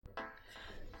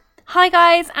Hi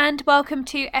guys, and welcome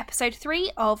to episode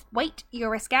 3 of Wait,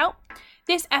 You're a Scout.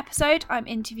 This episode I'm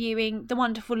interviewing the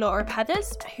wonderful Laura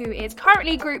Peathers, who is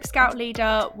currently Group Scout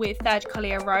Leader with 3rd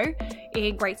Collier Row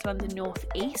in Greater London North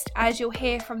East. As you'll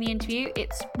hear from the interview,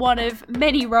 it's one of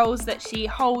many roles that she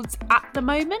holds at the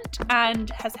moment and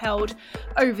has held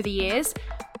over the years.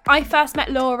 I first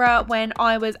met Laura when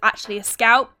I was actually a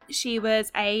scout. She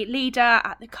was a leader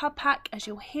at the Cub Pack, as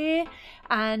you'll hear,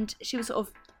 and she was sort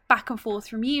of back and forth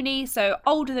from uni, so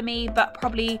older than me, but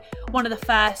probably one of the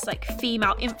first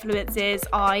female influences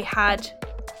I had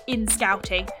in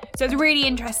scouting. So it's really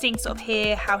interesting to sort of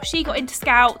hear how she got into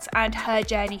scouts and her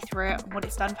journey through it and what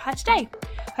it's done for her today.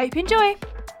 Hope you enjoy.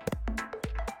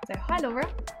 So hi Laura.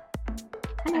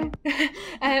 Hello.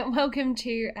 Welcome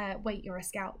to Wait, You're a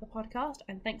Scout, the podcast,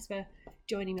 and thanks for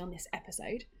joining me on this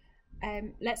episode.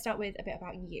 Let's start with a bit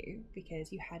about you,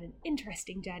 because you had an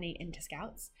interesting journey into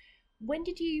scouts. When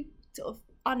did you sort of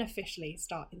unofficially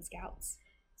start in scouts?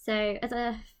 So as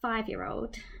a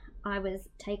 5-year-old, I was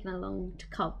taken along to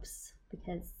Cubs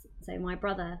so my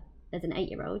brother, as an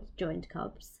 8-year-old, joined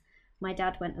Cubs. My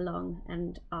dad went along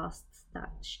and asked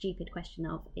that stupid question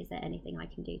of, is there anything I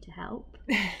can do to help?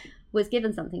 Was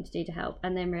given something to do to help,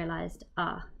 and then realised,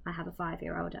 I have a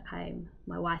 5-year-old at home.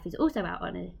 My wife is also out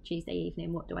on a Tuesday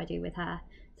evening. What do I do with her?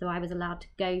 So I was allowed to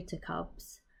go to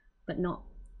Cubs, but not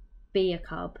be a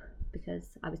Cub,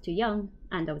 because I was too young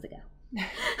and I was a girl.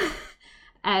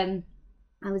 I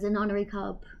was an honorary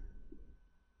Cub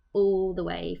all the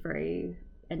way through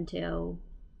until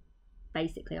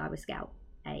basically I was Scout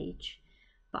age.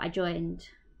 But I joined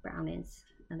Brownies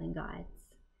and then Guides.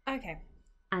 Okay.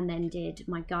 And then did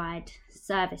my Guide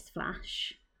service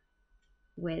flash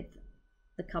with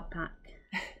the Cub Pack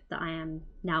that I am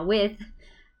now with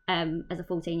as a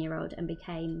 14-year-old, and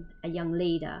became a young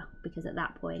leader, because at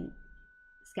that point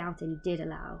Scouting did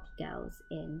allow girls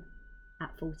in at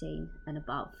 14 and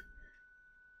above,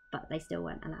 but they still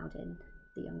weren't allowed in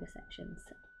the younger sections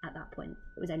at that point.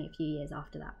 It was only a few years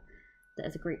after that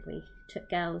as a group we took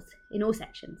girls in all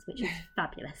sections, which is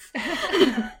fabulous.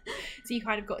 So you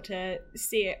kind of got to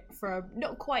see it from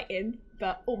not quite in,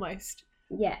 but almost.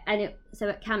 Yeah, and so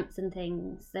at camps and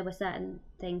things, there were certain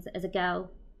things that as a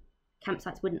girl,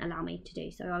 campsites wouldn't allow me to do.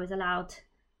 So I was allowed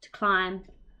to climb.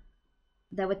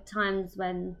 There were times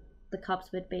when the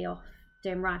Cubs would be off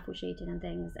doing rifle shooting and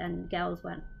things, and girls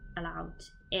weren't allowed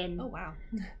in. Oh, wow.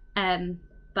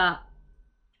 But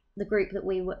the group that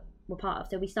we were part of,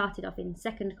 so we started off in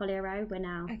 2nd Collier Row. We're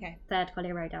now 3rd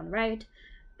Collier Row down the road.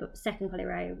 But 2nd Collier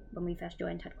Row, when we first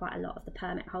joined, had quite a lot of the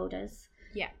permit holders.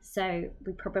 Yeah. So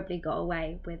we probably got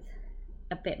away with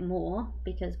a bit more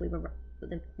because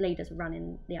the leaders were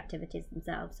running the activities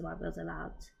themselves, so I was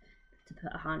allowed to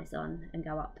put a harness on and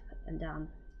go up and down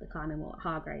the climbing wall at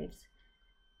Hargraves,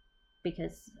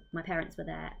 because my parents were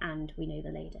there and we knew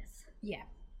the leaders. Yeah,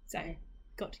 so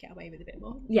got to get away with a bit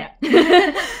more. Yeah.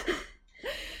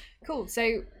 Cool.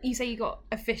 So you say you got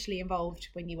officially involved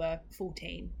when you were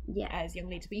 14 as young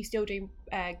leaders, but you still do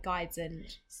guides and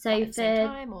so at the same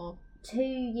time, or 2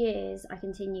 years I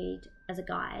continued as a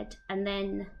guide, and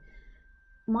then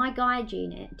my guide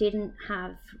unit didn't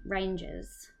have rangers,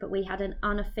 but we had an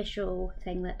unofficial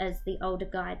thing that as the older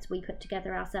guides we put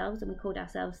together ourselves, and we called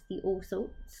ourselves the All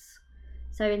Sorts.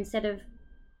 So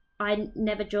I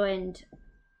never joined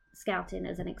scouting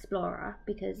as an explorer,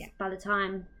 because by the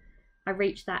time I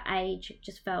reached that age, it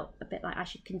just felt a bit like I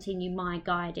should continue my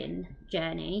guiding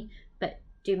journey, but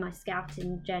do my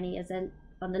scouting journey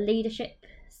on the leadership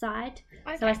side.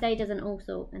 Okay. So I stayed as an all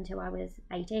sort until I was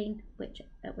 18,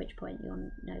 at which point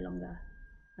you're no longer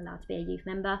allowed to be a youth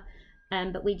member.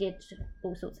 But we did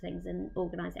all sorts of things and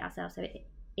organised it ourselves. So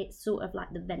it's sort of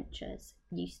like the ventures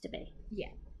used to be. Yeah.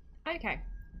 Okay.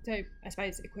 So I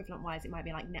suppose equivalent wise, it might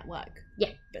be like network.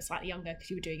 Yeah. But slightly younger, because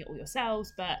you were doing it all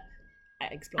yourselves, but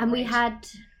exploring. And we had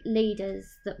leaders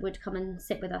that would come and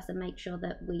sit with us and make sure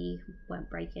that we weren't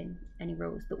breaking any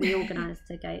rules. But we organised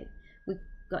to go. We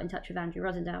got in touch with Andrew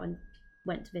Rosendale and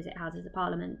went to visit Houses of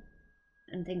Parliament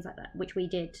and things like that, which we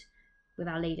did with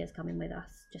our leaders coming with us,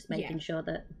 just making sure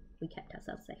that we kept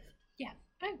ourselves safe. Yeah.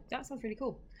 Oh, that sounds really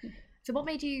cool. So what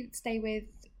made you stay with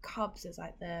Cubs as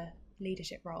like the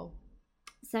leadership role?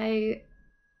 So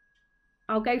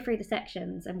I'll go through the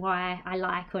sections and why I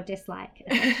like or dislike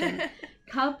a section.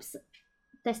 Cubs,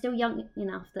 they're still young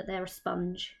enough that they're a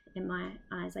sponge in my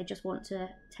eyes. They just want to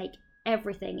take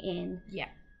everything in. Yeah.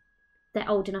 They're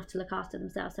old enough to look after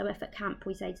themselves. So if at camp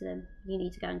we say to them, you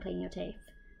need to go and clean your teeth,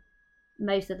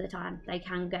 most of the time they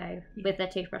can go with their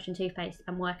toothbrush and toothpaste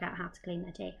and work out how to clean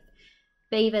their teeth.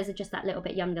 Beavers are just that little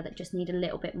bit younger that just need a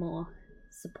little bit more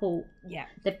support. Yeah.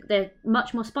 They're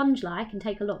much more sponge-like and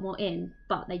take a lot more in,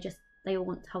 but they all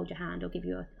want to hold your hand or give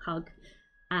you a hug.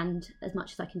 And as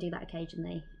much as I can do that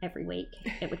occasionally every week,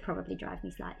 it would probably drive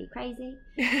me slightly crazy.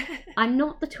 I'm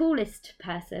not the tallest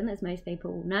person, as most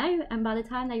people will know, and by the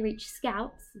time they reach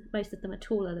Scouts, most of them are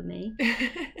taller than me.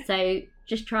 So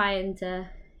just trying to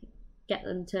get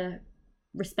them to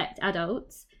respect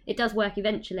adults. It does work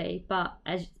eventually, but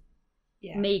as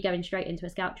me going straight into a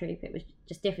Scout troop, it was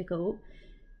just difficult.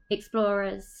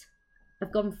 Explorers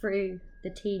have gone through the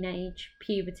teenage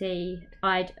puberty.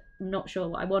 I'm not sure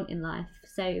what I want in life.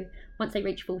 So once they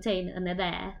reach 14 and they're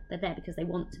there because they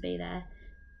want to be there.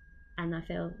 And I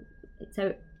feel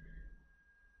so.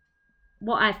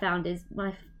 What I found is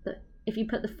if you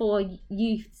put the 4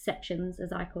 youth sections,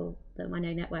 as I call them, I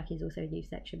know Network is also a youth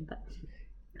section, but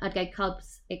I'd go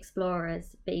Cubs,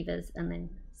 Explorers, Beavers, and then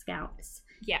Scouts.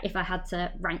 Yeah. If I had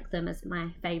to rank them as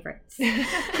my favourites.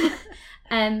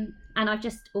 And I've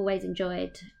just always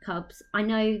enjoyed Cubs. I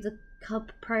know the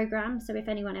Cub programme, so if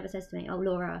anyone ever says to me, "Oh,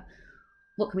 Laura,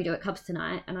 what can we do at Cubs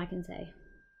tonight?" and I can say,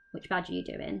 "Which badge are you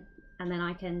doing?" and then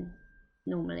I can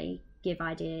normally give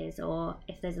ideas, or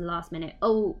if there's a last minute,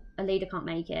 "Oh, a leader can't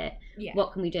make it,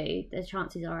 what can we do?" the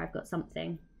chances are I've got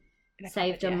something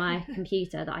saved on my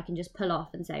computer that I can just pull off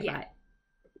and say, right,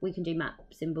 we can do map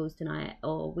symbols tonight,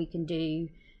 or we can do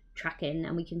tracking,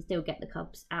 and we can still get the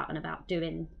Cubs out and about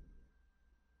doing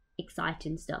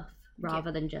exciting stuff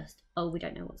rather than just, "Oh, we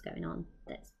don't know what's going on,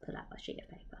 let's pull out a sheet of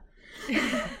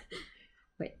paper."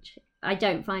 Which I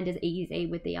don't find as easy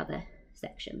with the other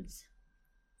sections.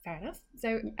 Fair enough.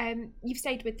 So you've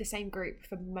stayed with the same group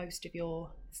for most of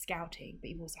your scouting,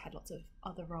 but you've also had lots of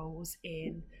other roles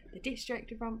in the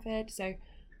district of Romford. So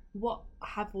what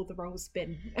have all the roles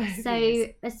been? So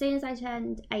as soon as I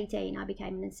turned 18, I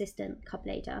became an assistant Cub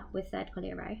leader with 3rd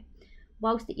Collier Row.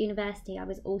 Whilst at university, I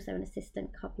was also an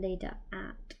assistant Cub leader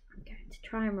at, I'm going to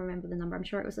try and remember the number, I'm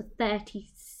sure it was a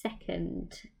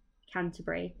 32nd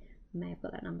Canterbury. I may have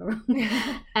got that number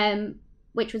wrong.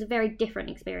 Which was a very different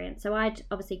experience. So I'd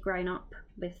obviously grown up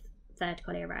with 3rd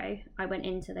Collier Row. I went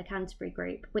into the Canterbury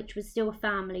group, which was still a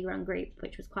family-run group,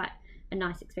 which was quite a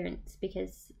nice experience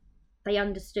because they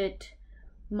understood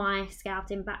my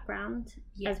scouting background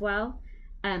as well.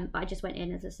 But I just went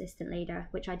in as assistant leader,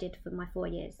 which I did for my 4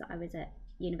 years that I was at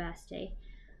university.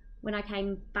 When I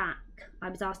came back, I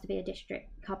was asked to be a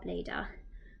district Cub leader,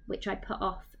 which I put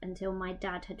off until my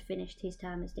dad had finished his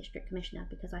term as district commissioner,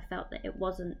 because I felt that it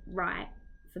wasn't right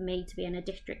for me to be in a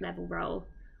district level role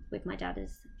with my dad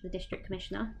as the district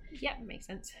commissioner. Yeah, makes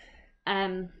sense.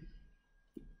 I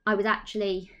was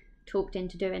actually talked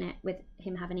into doing it with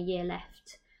him having a year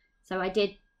left. So I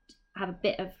did have a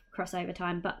bit of crossover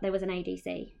time, but there was an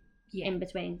ADC in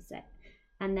between. So,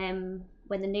 and then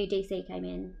when the new DC came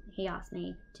in, he asked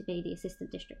me to be the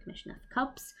assistant district commissioner for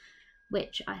Cubs,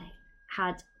 which I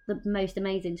had the most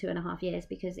amazing 2.5 years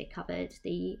because it covered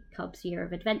the Cubs Year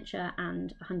of Adventure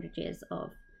and 100 years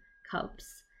of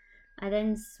Cubs. I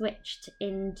then switched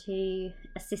into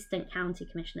assistant county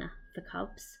commissioner for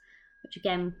Cubs, which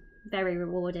again, very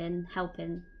rewarding,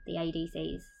 helping the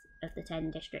ADCs of the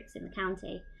 10 districts in the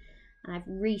county. And I've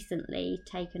recently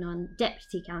taken on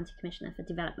deputy county commissioner for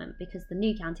development because the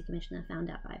new county commissioner found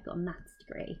out that I've got a maths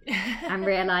degree and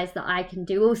realised that I can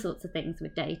do all sorts of things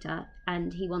with data,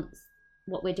 and he wants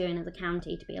what we're doing as a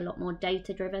county to be a lot more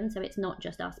data driven. So it's not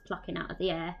just us plucking out of the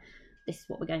air, this is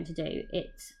what we're going to do.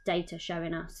 It's data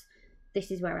showing us this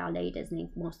is where our leaders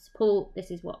need more support, this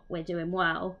is what we're doing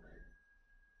well,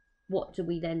 what do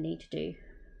we then need to do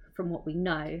from what we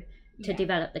know to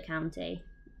develop the county.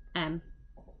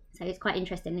 So it's quite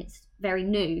interesting. It's very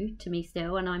new to me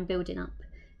still, and I'm building up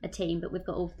a team, but we've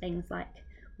got all things like,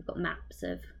 we've got maps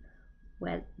of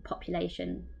where the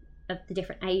population of the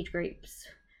different age groups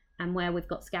and where we've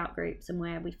got scout groups and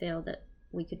where we feel that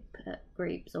we could put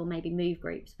groups or maybe move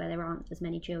groups where there aren't as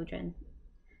many children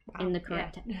in the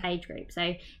correct age group.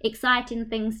 So exciting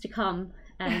things to come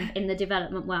in the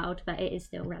development world, but it is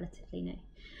still relatively new.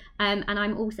 And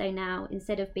I'm also now,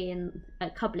 instead of being a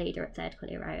Cub leader at 3rd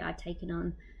Collier Row, I've taken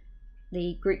on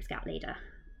the group scout leader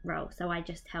role. So I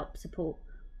just help support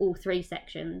all 3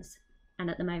 sections, and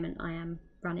at the moment I am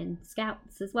running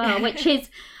scouts as well, which is,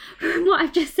 from what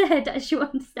I've just said, as you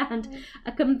understand,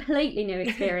 a completely new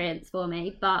experience for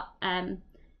me, but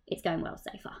it's going well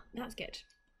so far. That's good.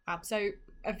 So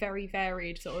a very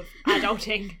varied sort of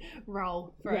adulting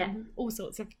role from all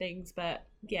sorts of things, but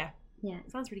yeah,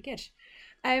 sounds really good.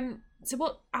 So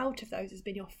what out of those has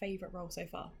been your favourite role so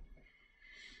far?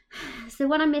 So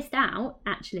what I missed out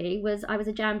actually was I was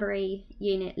a Jamboree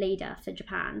unit leader for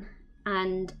Japan,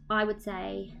 and I would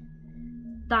say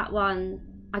that one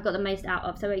I got the most out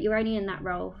of. So you're only in that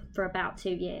role for about 2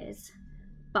 years,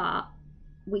 but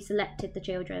we selected the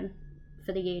children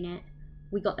for the unit.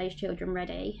 We got those children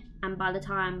ready, and by the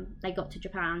time they got to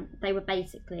Japan, they were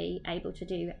basically able to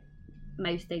do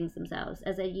most things themselves.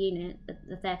 As a unit,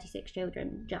 the 36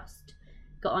 children just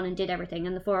got on and did everything,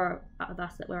 and the 4 of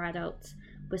us that were adults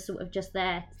were sort of just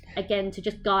there again to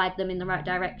just guide them in the right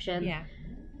direction. Yeah.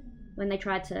 When they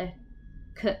tried to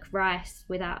cook rice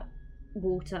without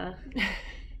water,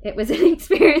 it was an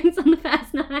experience on the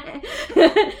first night.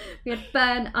 We had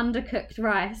burnt, undercooked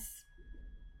rice.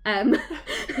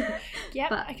 Yeah,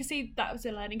 I can see that was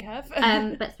a learning curve.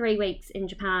 But 3 weeks in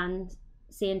Japan,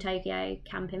 seeing Tokyo,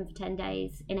 camping for 10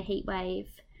 days in a heat wave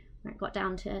where it got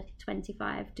down to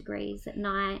 25 degrees at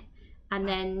night, and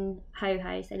then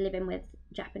ho-ho, so living with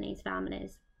Japanese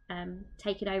families,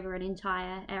 taking over an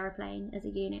entire aeroplane as a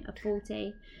unit of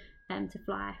 40 to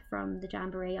fly from the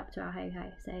Jamboree up to our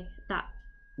ho-ho. So that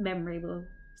memory will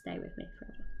stay with me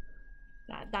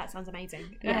forever. That sounds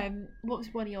amazing. Yeah. What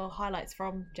was one of your highlights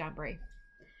from Jamboree?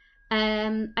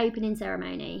 Opening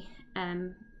ceremony,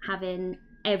 having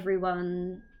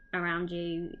everyone around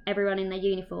you, everyone in their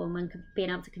uniform, and being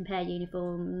able to compare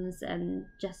uniforms, and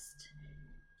just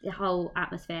the whole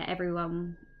atmosphere.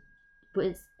 Everyone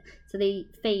was, so the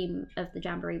theme of the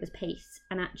Jamboree was peace,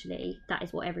 and actually that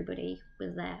is what everybody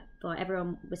was there for.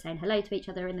 Everyone was saying hello to each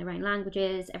other in their own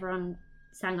languages, everyone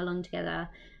sang along together,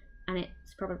 and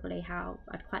it's probably how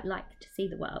I'd quite like to see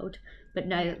the world, but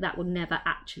no, that will never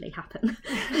actually happen.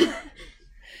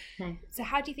 No. So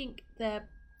how do you think the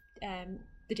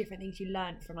different things you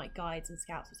learned from like guides and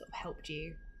scouts have sort of helped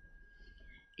you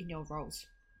in your roles?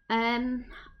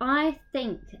 I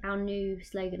think our new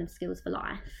slogan of Skills for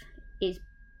Life is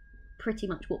pretty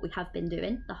much what we have been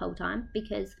doing the whole time,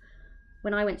 because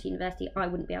when I went to university, I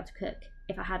wouldn't be able to cook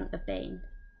if I hadn't have been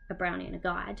a brownie and a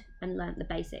guide and learnt the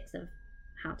basics of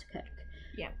how to cook.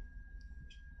 Yeah.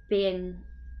 Being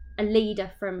a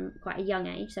leader from quite a young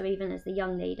age, so even as the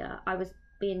young leader, I was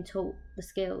being taught the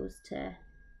skills to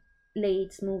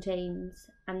lead small teams,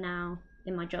 and now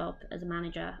in my job as a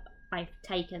manager, I've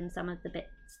taken some of the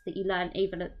bits that you learn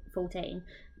even at 14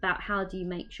 about how do you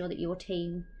make sure that your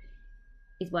team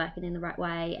is working in the right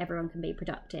way, everyone can be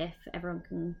productive, everyone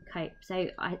can cope. So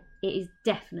it is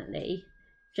definitely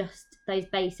just those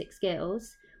basic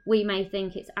skills. We may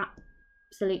think it's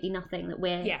absolutely nothing that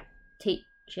we're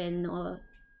teaching or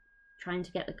trying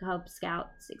to get the Cub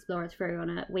Scouts explorers through on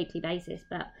a weekly basis,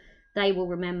 but they will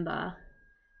remember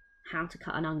how to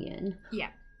cut an onion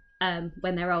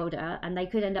when they're older, and they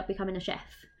could end up becoming a chef.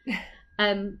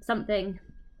 Something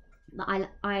that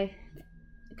I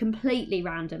completely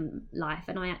random life,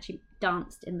 and I actually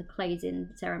danced in the closing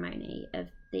ceremony of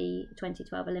the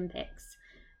 2012 Olympics,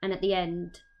 and at the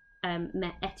end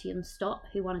met Etienne Stott,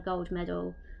 who won a gold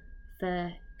medal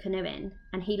for canoeing,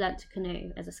 and he learnt to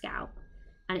canoe as a scout,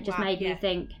 and it just made me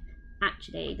think,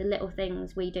 actually the little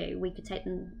things we do, we could take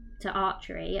them to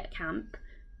archery at camp.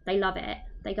 They love it,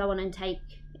 they go on and take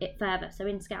it further. So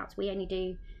in scouts we only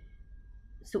do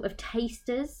sort of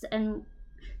tasters, and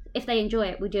if they enjoy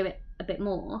it, we do it a bit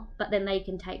more, but then they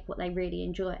can take what they really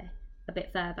enjoy a bit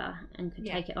further and could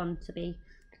take it on to be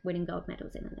winning gold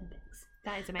medals in Olympics.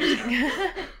 That is amazing.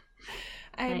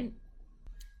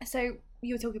 So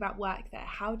you were talking about work there.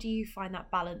 How do you find that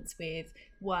balance with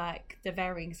work, the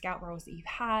varying scout roles that you've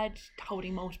had,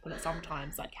 holding multiple at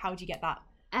sometimes? Like, how do you get that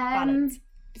balance?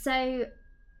 So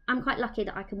I'm quite lucky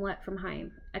that I can work from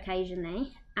home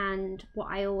occasionally, and what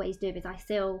I always do is I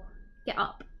still get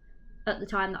up at the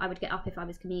time that I would get up if I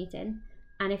was commuting,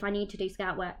 and if I need to do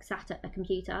scout work sat at a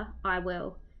computer, I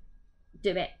will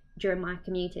do it during my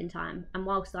commuting time. And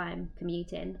whilst I'm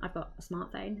commuting, I've got a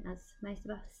smartphone, as most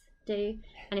of us do,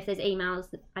 and if there's emails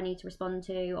that I need to respond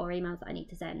to or emails that I need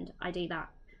to send, I do that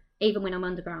even when I'm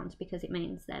underground, because it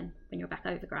means then when you're back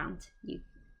overground,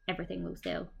 everything will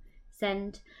still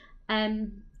send.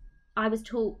 I was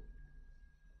taught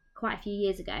quite a few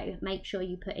years ago, make sure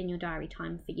you put in your diary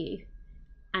time for you,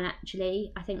 and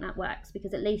actually I think that works,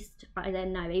 because at least I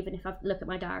then know, even if I look at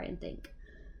my diary and think,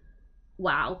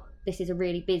 wow, this is a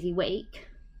really busy week,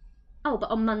 oh, but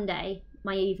on Monday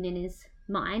my evening is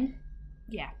mine.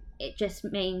 It just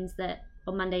means that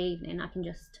on Monday evening I can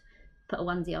just put a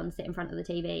onesie on, sit in front of the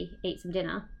TV, eat some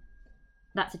dinner.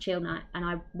 That's a chill night, and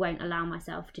I won't allow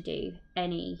myself to do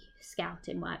any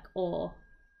scouting work or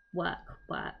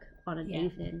work on an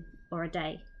evening or a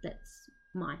day that's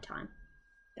my time.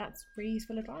 That's really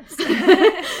useful advice.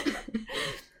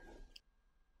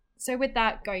 So with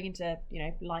that, going into,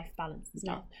 life balance and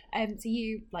stuff, so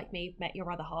you, like me, met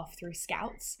your other half through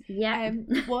scouts.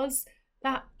 Was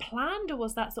that planned, or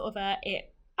was that sort of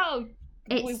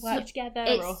we worked together?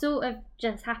 It sort of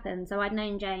just happened. So I'd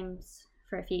known James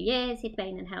for a few years. He'd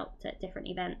been and helped at different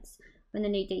events. When the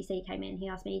new DC came in, he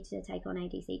asked me to take on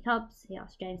ADC Cubs. He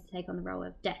asked James to take on the role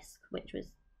of Desk, which was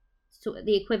sort of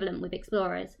the equivalent with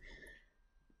Explorers.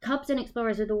 Cubs and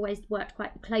Explorers had always worked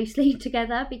quite closely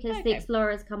together because the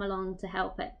Explorers come along to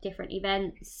help at different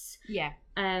events. Yeah.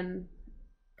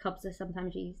 Cubs are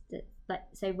sometimes used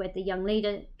so with the young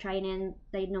leader training,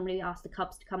 they normally ask the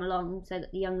Cubs to come along so that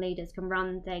the young leaders can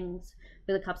run things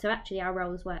with the Cubs. So actually our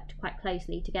roles worked quite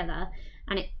closely together,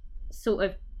 and it sort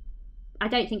of, I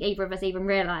don't think either of us even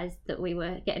realised that we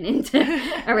were getting into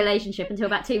a relationship until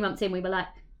about 2 months in. We were like,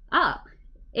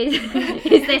 is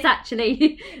this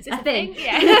actually a thing?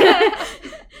 Yeah.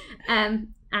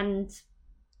 And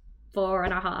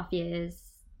 4.5 years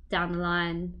down the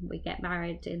line, we get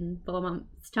married in 4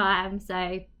 months' time.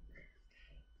 So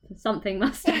something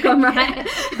must have gone right.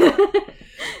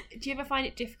 Do you ever find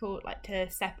it difficult, like, to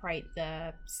separate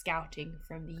the scouting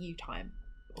from the U time,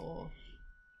 or?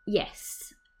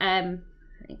 Yes. An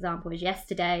example is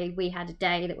yesterday we had a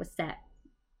day that was set.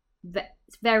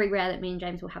 It's very rare that me and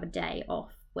James will have a day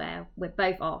off where we're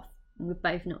both off and we've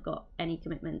both not got any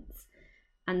commitments.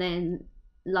 And then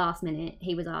last minute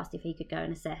he was asked if he could go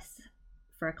and assess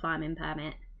for a climbing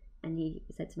permit, and he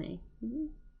said to me,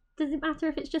 does it matter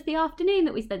if it's just the afternoon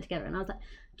that we spend together? And I was like,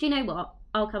 do you know what,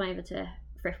 I'll come over to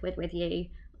Frithwood with you,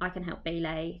 I can help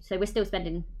belay. So we're still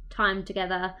spending time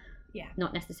together,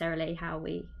 not necessarily how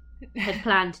we had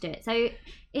planned to do it. So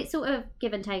it's sort of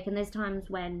give and take, and there's times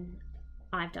when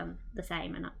I've done the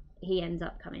same and he ends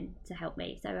up coming to help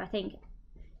me. So I think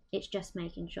it's just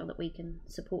making sure that we can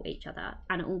support each other,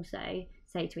 and also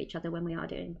say to each other when we are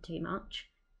doing too much,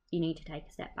 you need to take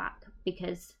a step back,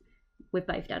 because we've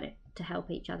both done it to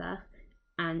help each other.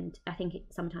 And I think it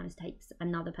sometimes takes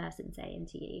another person saying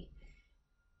to you,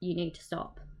 you need to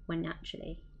stop, when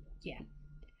naturally. Yeah.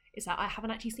 It's like, I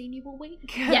haven't actually seen you all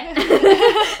week.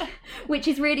 Yeah. Which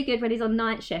is really good when he's on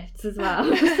night shifts as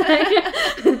well.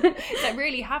 I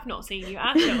really have not seen you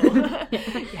at all.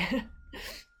 Yeah.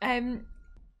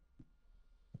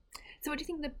 So what do you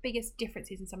think the biggest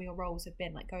differences in some of your roles have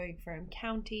been, like going from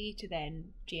county to then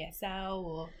GSL,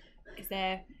 or is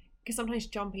there, because sometimes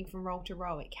jumping from role to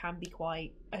role, it can be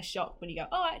quite a shock when you go,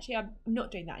 oh, actually I'm not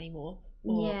doing that anymore,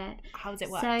 or how does it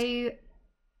work? So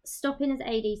stopping as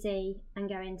ADC and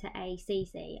going to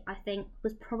ACC, I think,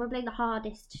 was probably the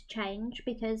hardest change,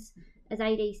 because as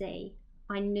ADC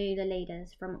I knew the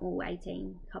leaders from all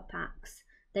 18 Cub packs.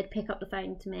 They'd pick up the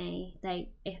phone to me,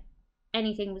 if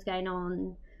anything was going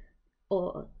on,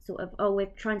 or sort of, oh,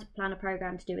 we're trying to plan a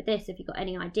program to do with this, if you've got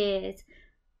any ideas.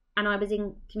 And I was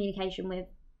in communication with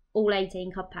all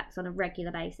 18 Cub packs on a regular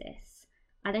basis.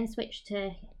 I then switched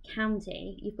to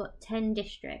county. You've got 10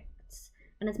 districts,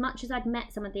 and as much as I'd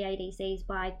met some of the ADCs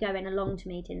by going along to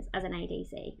meetings as an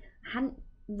ADC, I hadn't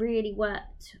really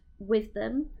worked with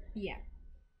them. Yeah.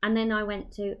 And then I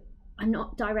went to, I'm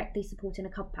not directly supporting a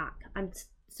Cub pack, I'm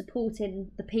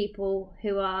supporting the people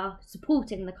who are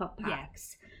supporting the Cub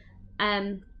packs. Yeah.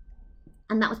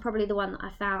 And that was probably the one that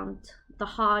I found the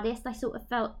hardest. I sort of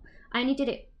felt, I only did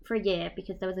it for a year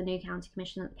because there was a new county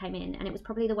commissioner that came in, and it was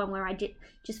probably the one where I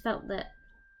just felt that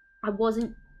I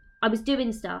was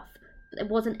doing stuff, but there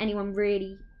wasn't anyone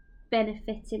really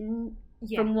benefiting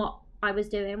from what I was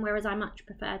doing, whereas I much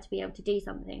prefer to be able to do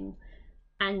something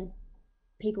and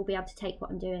people be able to take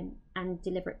what I'm doing and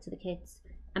deliver it to the kids,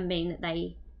 and mean that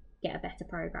they get a better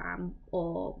program,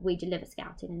 or we deliver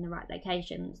scouting in the right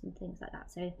locations and things like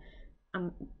that. So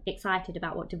I'm excited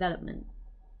about what development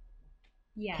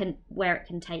where it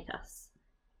can take us.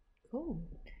 Cool.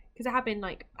 Because there have been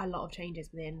like a lot of changes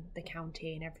within the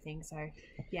county and everything, so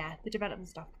yeah, the development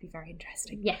stuff would be very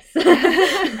interesting. Yes.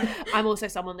 I'm also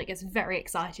someone that gets very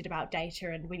excited about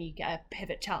data, and when you get a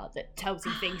pivot chart that tells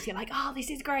you things, you're like, oh, this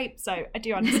is great. So I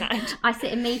do understand. I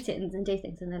sit in meetings and do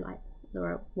things, and they're like,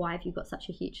 Laura, why have you got such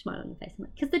a huge smile on your face? I'm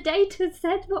like, because the data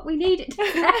said what we needed to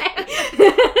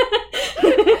say.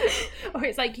 Or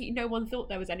it's like, no one thought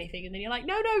there was anything, and then you're like,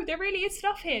 no, there really is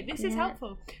stuff here. This is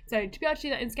helpful. So to be able to do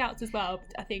that in Scouts as well,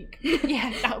 I think,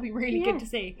 that would be really good to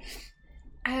see.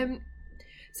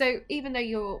 So even though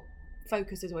your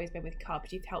focus has always been with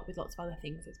Cubs, you've helped with lots of other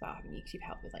things as well, haven't you? Because you've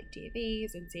helped with like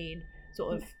DVs and seen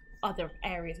sort of other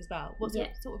areas as well. What's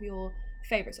sort of your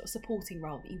favourite sort of supporting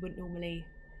role that you wouldn't normally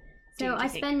do? So I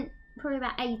spent probably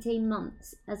about 18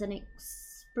 months as an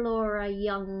explorer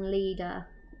young leader.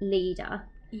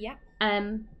 Yeah.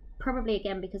 Probably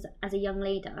again because as a young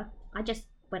leader, I just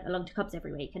went along to Cubs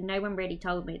every week, and no one really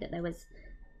told me that there was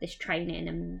this training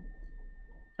and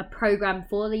a program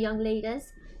for the young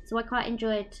leaders. So I quite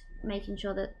enjoyed making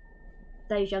sure that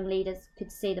those young leaders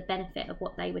could see the benefit of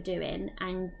what they were doing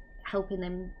and helping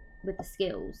them with the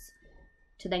skills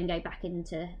to then go back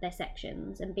into their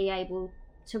sections and be able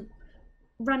to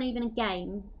run even a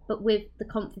game, but with the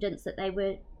confidence that they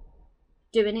were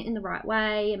doing it in the right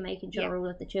way and making sure all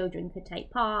of the children could take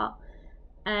part.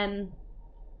 And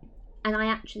I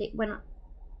actually, when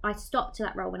I stopped to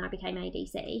that role when I became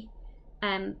ADC,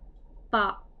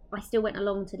 but I still went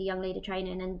along to the young leader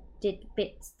training and did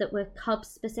bits that were Cub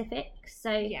specific.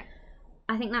 So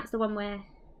I think that's the one where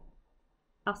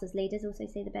us as leaders also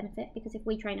see the benefit, because if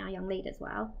we train our young leaders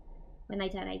well, when they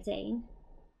turn 18,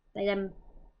 they then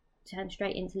turn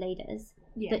straight into leaders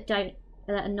that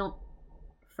are not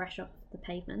fresh off the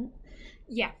pavement.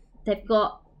 They've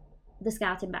got the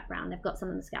scouting background, they've got some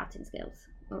of the scouting skills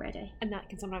already, and that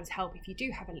can sometimes help if you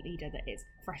do have a leader that is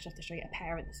fresh off the street, a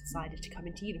parent that's decided to come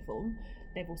into uniform.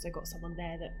 They've also got someone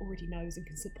there that already knows and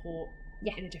can support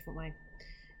in a different way.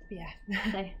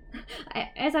 So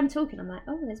as I'm talking, I'm like,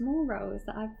 oh, there's more roles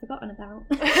that I've forgotten about.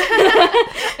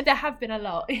 There have been a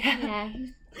lot.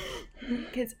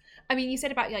 Because I mean, you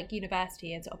said about like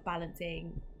university and sort of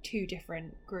balancing two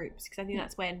different groups, because I think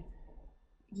that's when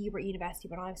you were at university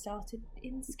when I started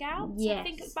in Scouts. I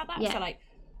think it was about that. So like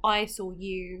I saw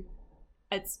you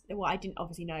as, well, I didn't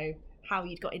obviously know how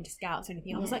you'd got into Scouts or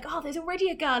anything. I was like, oh, there's already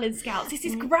a girl in Scouts, this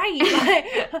is great.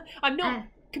 Like, I'm not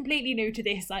completely new to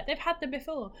this, like they've had them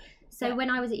before. So when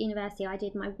I was at university, I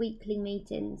did my weekly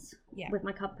meetings with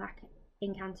my Cub Pack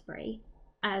in Canterbury,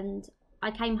 and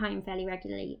I came home fairly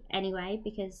regularly anyway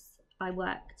because I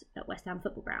worked at West Ham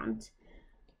Football Ground,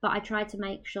 but I tried to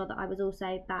make sure that I was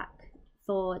also back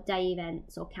for day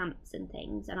events or camps and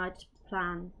things, and I'd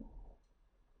plan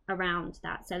around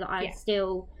that so that I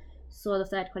still saw the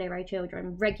third Collier Row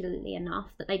children regularly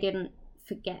enough that they didn't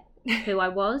forget who I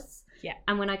was.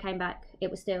 And when I came back, it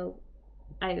was still,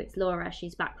 oh, it's Laura,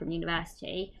 she's back from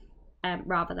university,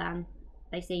 rather than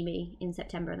they see me in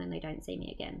September and then they don't see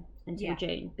me again until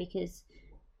June, because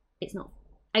it's not,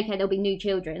 okay, there'll be new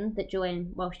children that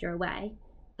join whilst you're away,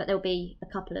 but there'll be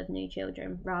a couple of new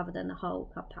children rather than the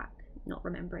whole Cub Pack not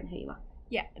remembering who you are.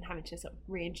 And having to sort of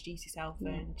reintroduce yourself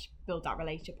and build that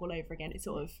relationship all over again. It's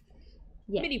sort of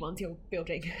mini ones you're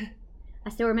building. I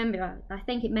still remember, I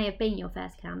think it may have been your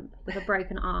first camp, with a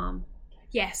broken arm.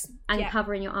 And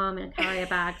covering your arm in a carrier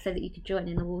bag so that you could join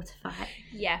in the water fight.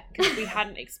 Because we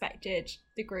hadn't expected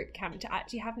the group camp to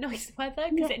actually have nice weather,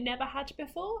 because it never had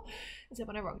before. So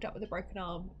when I rocked up with a broken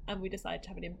arm and we decided to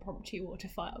have an impromptu water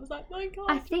fight, I was like, my God.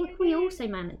 I think we also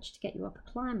managed to get you up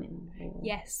a climbing wall.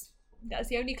 Yes. That's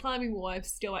the only climbing wall I've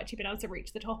still actually been able to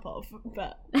reach the top of,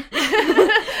 but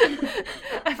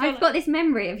I've got this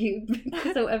memory of you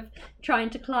sort of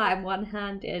trying to climb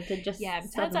one-handed and just...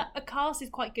 turns out a cast is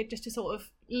quite good just to sort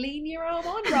of lean your arm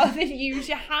on rather than use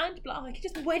your hand, but I could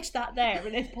just wedge that there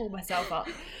and then pull myself up.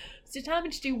 I was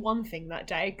determined to do one thing that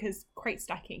day because crate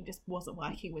stacking just wasn't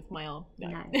working with my arm.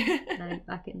 No,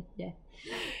 I can,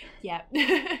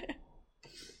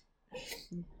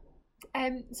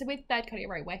 So with Third Collier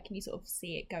Row, where can you sort of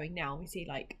see it going now? We see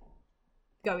like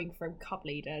going from Cub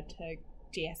Leader to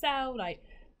GSL, like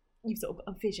you've sort of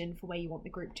a vision for where you want the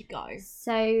group to go.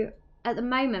 So at the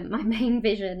moment, my main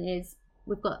vision is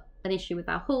we've got an issue with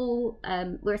our hall.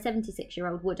 We're a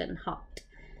 76-year-old wooden hut.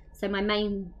 So my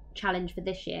main challenge for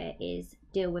this year is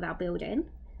deal with our building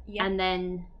and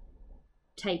then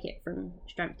take it from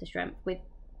strength to strength. With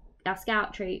our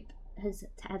scout troop has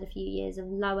had a few years of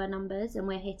lower numbers and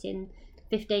we're hitting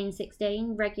 15,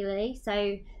 16 regularly.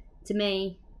 So to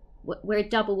me, we're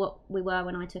double what we were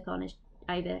when I took on as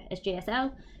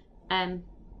GSL.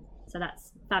 So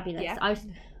that's fabulous.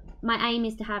 My aim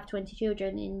is to have 20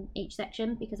 children in each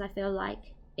section because I feel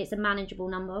like it's a manageable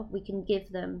number. We can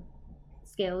give them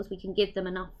skills. We can give them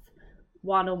enough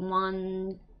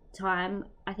one-on-one time.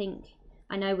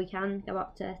 I know we can go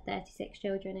up to 36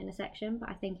 children in a section, but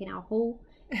I think in our hall,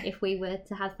 if we were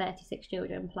to have 36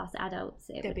 children plus adults,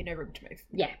 there'd be no room to move.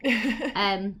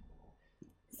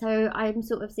 So I'm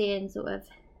sort of seeing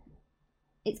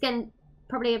it's going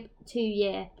probably a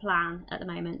 2-year plan at the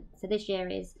moment. So this year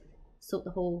is sort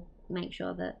the hall, make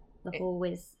sure that the hall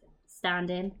is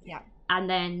standing, and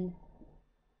then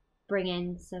bring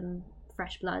in some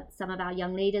fresh blood. Some of our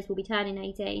young leaders will be turning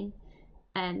 18,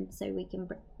 so we can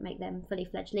make them fully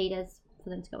fledged leaders for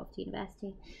them to go off to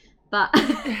university. But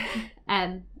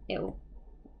I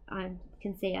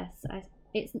can see us.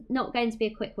 It's not going to be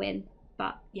a quick win,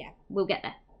 but we'll get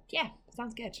there.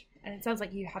 Sounds good. And it sounds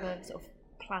like you have a sort of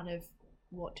plan of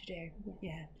what to do.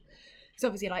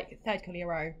 Because obviously, like, third colour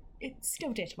row, it's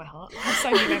still dear to my heart. I have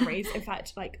so many memories. In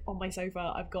fact, like, on my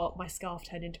sofa, I've got my scarf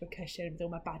turned into a cushion with all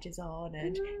my badges on,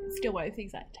 and it's still one of the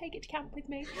things like, take it to camp with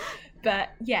me. But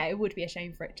yeah, it would be a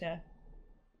shame for it to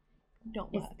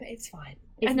not work, but it's fine.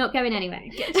 It's not going anywhere.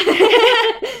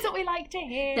 That's what we like to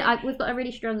hear. We've got a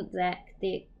really strong exec.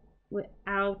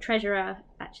 Our treasurer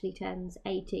actually turns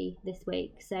 80 this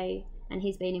week, and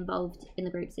he's been involved in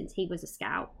the group since he was a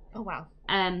scout. Oh wow.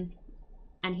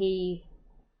 And he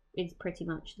is pretty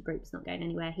much, the group's not going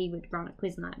anywhere. He would run a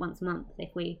quiz night once a month if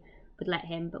we would let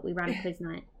him, but we ran a quiz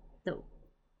night that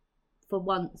for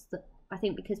once, that I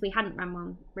think because we hadn't run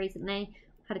one recently,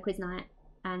 had a quiz night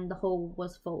and the hall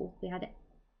was full.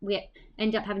 We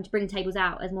ended up having to bring tables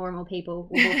out as more and more people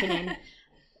were walking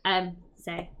in.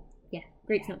 So yeah,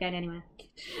 group's not going anywhere.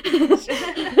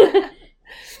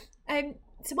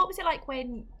 So what was it like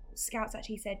when Scouts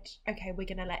actually said, okay, we're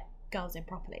going to let girls in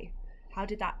properly? How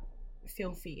did that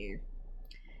feel for you?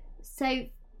 So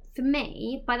for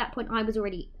me, by that point I was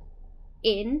already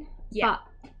in, but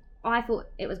I thought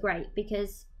it was great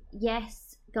because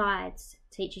yes, guides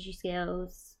teaches you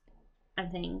skills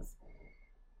and things,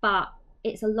 but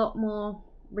it's a lot more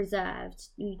reserved.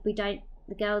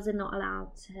 The girls are not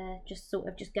allowed to just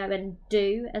go and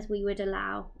do as we would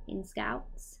allow in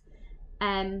Scouts.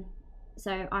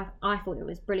 So I thought it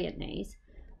was brilliant news.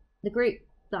 The group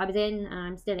that I was in and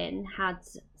I'm still in had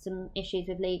some issues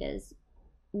with leaders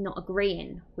not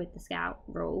agreeing with the Scout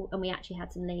rule, and we actually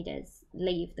had some leaders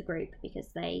leave the group because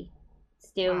they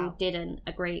still didn't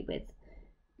agree with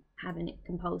having it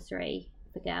compulsory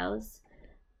for girls.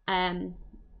 And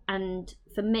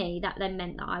for me, that then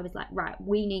meant that I was like, right,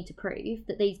 we need to prove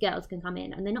that these girls can come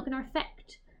in and they're not going to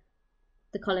affect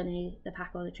the colony, the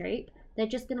pack or the troop. They're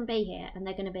just going to be here and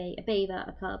they're going to be a beaver,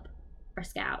 a cub, or a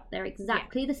scout. They're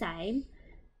exactly the same.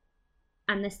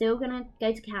 And they're still going to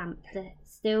go to camp. They're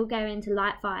still going to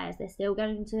light fires. They're still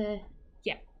going to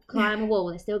climb a wall.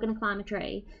 They're still going to climb a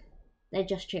tree. They're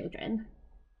just children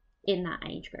in that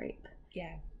age group.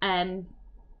 Yeah. And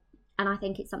I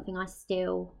think it's something I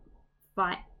still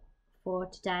fight for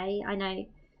today. I know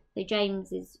that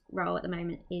James's role at the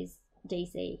moment is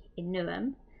DC in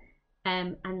Newham,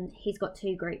 and he's got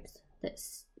two groups that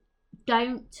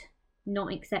don't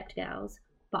not accept girls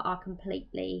but are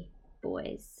completely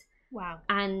boys. Wow.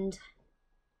 And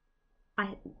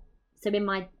so in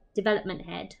my development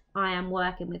head, I am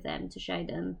working with them to show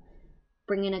them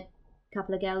bringing a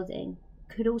couple of girls in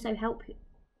could also help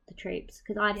the troops,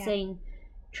 because I've seen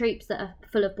troops that are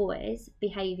full of boys,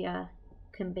 behaviour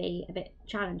can be a bit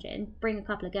challenging. Bring a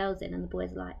couple of girls in and the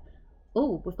boys are like,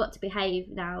 oh, we've got to behave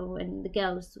now, and the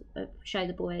girls show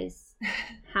the boys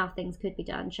how things could be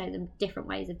done, show them different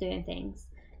ways of doing things,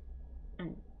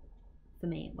 and for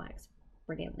me it works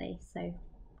brilliantly. So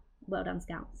well done,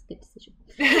 Scouts, good decision.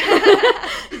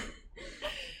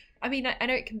 I mean, I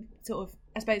know it can sort of,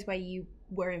 I suppose where you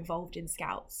were involved in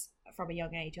Scouts from a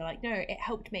young age, you're like, no, it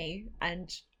helped me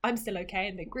and I'm still okay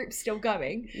and the group's still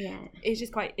going. Yeah, it's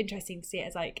just quite interesting to see it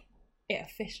as like it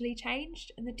officially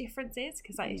changed and the differences,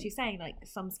 because like as you're saying, like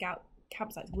some Scout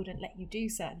campsites wouldn't let you do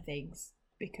certain things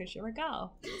because you're a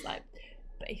girl. It's like,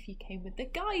 but if you came with the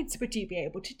guides, would you be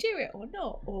able to do it or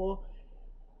not? Or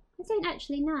I don't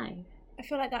actually know. I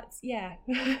feel like that's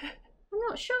I'm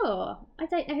not sure. I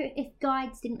don't know if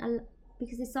guides didn't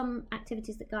because there's some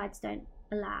activities that guides don't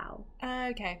allow.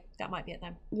 Okay, that might be it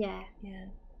then. Yeah.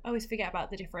 I always forget about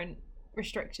the different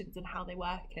restrictions and how they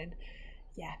work, and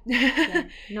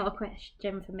not a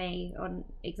question for me on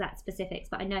exact specifics,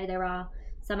 but I know there are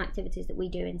some activities that we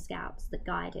do in Scouts that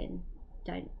guiding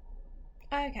don't.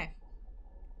 Okay,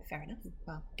 fair enough.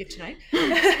 Well, good to know.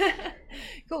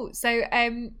 Cool. So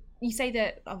you say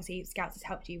that obviously Scouts has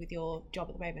helped you with your job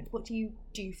at the moment. What do you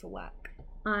do for work?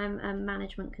 I'm a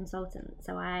management consultant,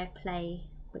 so I play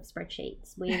with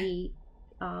spreadsheets. We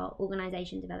are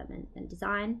organisation development and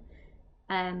design.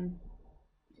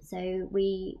 So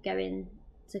we go in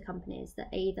to companies that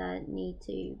either need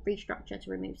to restructure to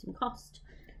remove some cost,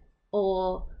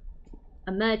 or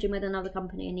are merging with another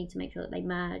company and need to make sure that they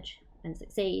merge and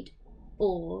succeed,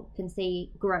 or can see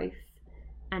growth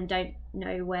and don't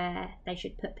know where they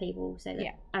should put people, so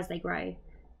that as they grow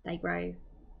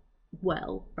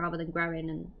well rather than growing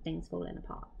and things falling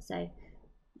apart. So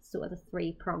it's sort of the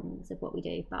three prongs of what we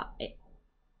do, but it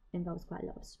involves quite a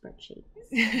lot of spreadsheets,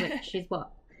 which is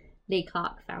what Lee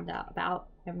Clark found out about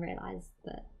and realised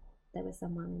that there was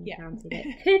someone in the county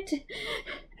that could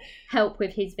help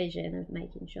with his vision of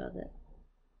making sure that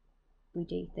we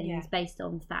do things based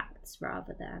on facts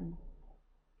rather than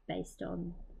based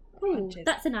on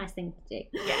that's a nice thing to do.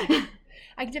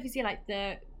 I can definitely see like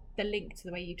the the link to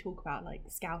the way you talk about like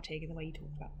scouting and the way you talk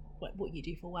about what you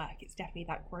do for work, it's definitely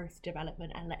that growth,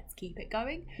 development, and let's keep it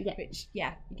going. Which you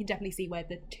can definitely see where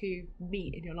the two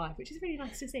meet in your life, which is really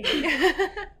nice to see.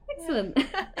 Excellent.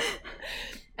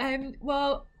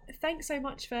 Well, thanks so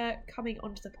much for coming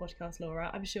onto the podcast, Laura.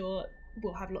 I'm sure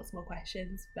we'll have lots more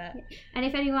questions, but and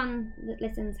if anyone that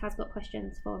listens has got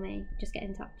questions for me, just get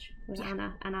in touch with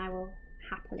Anna and I will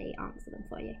happily answer them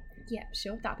for you. Yeah,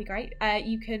 sure, that'd be great.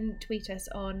 You can tweet us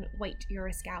on Wait, You're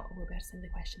a Scout, and we'll be able to send the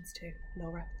questions to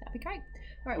Laura. That'd be great.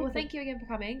 All right, well, thank you again for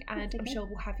coming, and I'm sure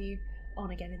we'll have you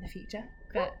on again in the future.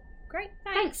 Cool. But great,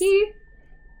 thanks. Thank you.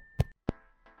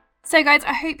 So guys,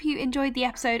 I hope you enjoyed the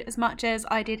episode as much as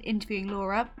I did interviewing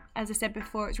Laura. As I said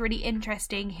before, it's really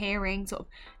interesting hearing sort of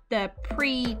the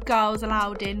pre-Girls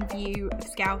Allowed In view of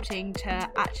scouting to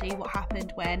actually what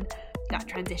happened when that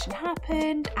transition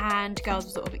happened and girls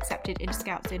were sort of accepted into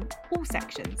scouts in all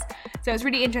sections. So it's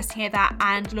really interesting to hear that,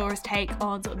 and Laura's take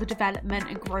on sort of the development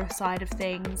and growth side of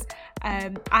things,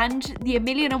 and the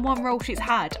 1,000,001 roles she's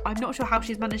had. I'm not sure how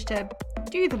she's managed to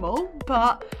do them all,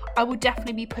 but I will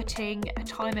definitely be putting a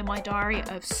time in my diary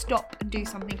of stop and do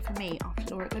something for me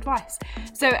after Laura's advice.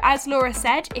 So as Laura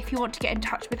said, if you want to get in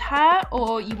touch with her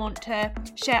or you want to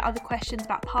share other questions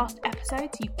about past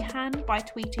episodes, you can by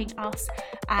tweeting us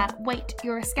at Wait,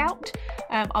 You're a Scout.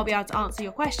 I'll be able to answer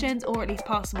your questions, or at least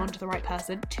pass them on to the right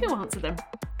person to answer them.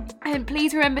 And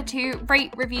please remember to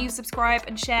rate, review, subscribe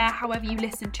and share however you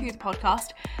listen to the podcast.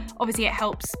 Obviously it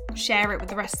helps share it with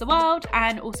the rest of the world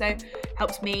and also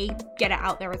helps me get it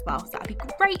out there as well. So that'd be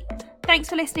great. Thanks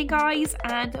for listening, guys,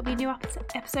 and there'll be a new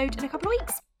episode in a couple of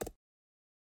weeks.